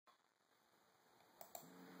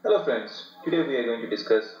Hello friends, today we are going to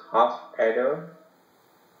discuss half adder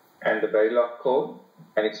and the Verilog code,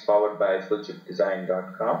 and it's powered by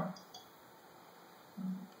fullchipdesign.com.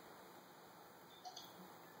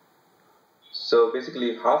 So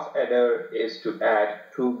basically half adder is to add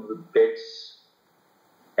two bits,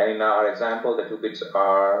 and in our example the two bits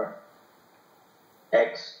are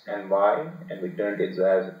X and Y, and we turned it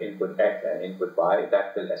as input X and input Y.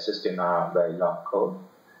 That will assist in our Verilog code.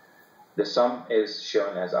 The sum is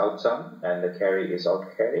shown as out sum and the carry is out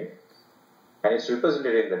carry, and it's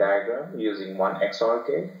represented in the diagram using one XOR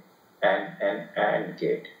gate and an AND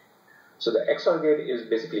gate. So the XOR gate is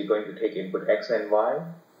basically going to take input X and Y,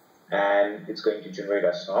 and it's going to generate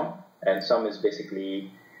a sum, and sum is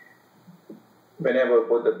basically whenever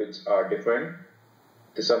both the bits are different,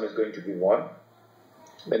 the sum is going to be 1.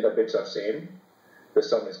 When the bits are same, the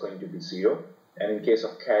sum is going to be 0, and in case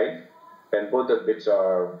of carry, when both the bits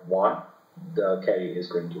are 1, the carry is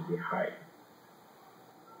going to be high.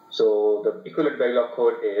 So the equivalent Verilog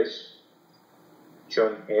code is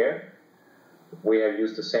shown here. We have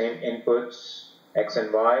used the same inputs X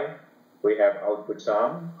and Y. We have output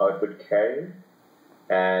sum, output carry,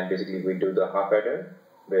 and basically we do the half adder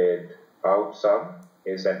with out sum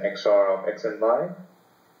is an XOR of X and Y.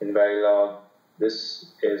 In Verilog, this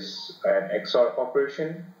is an XOR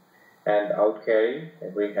operation, and out carry,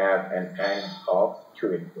 we have an AND of 2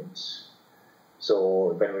 inputs.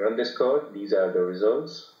 So when we run this code, these are the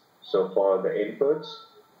results. So for the inputs,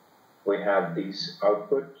 we have these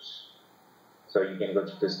outputs. So you can go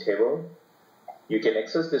to this table. You can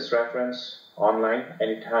access this reference online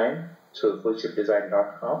anytime through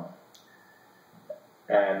fullchipdesign.com,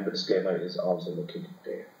 and the disclaimer is also located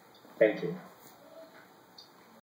there. Thank you.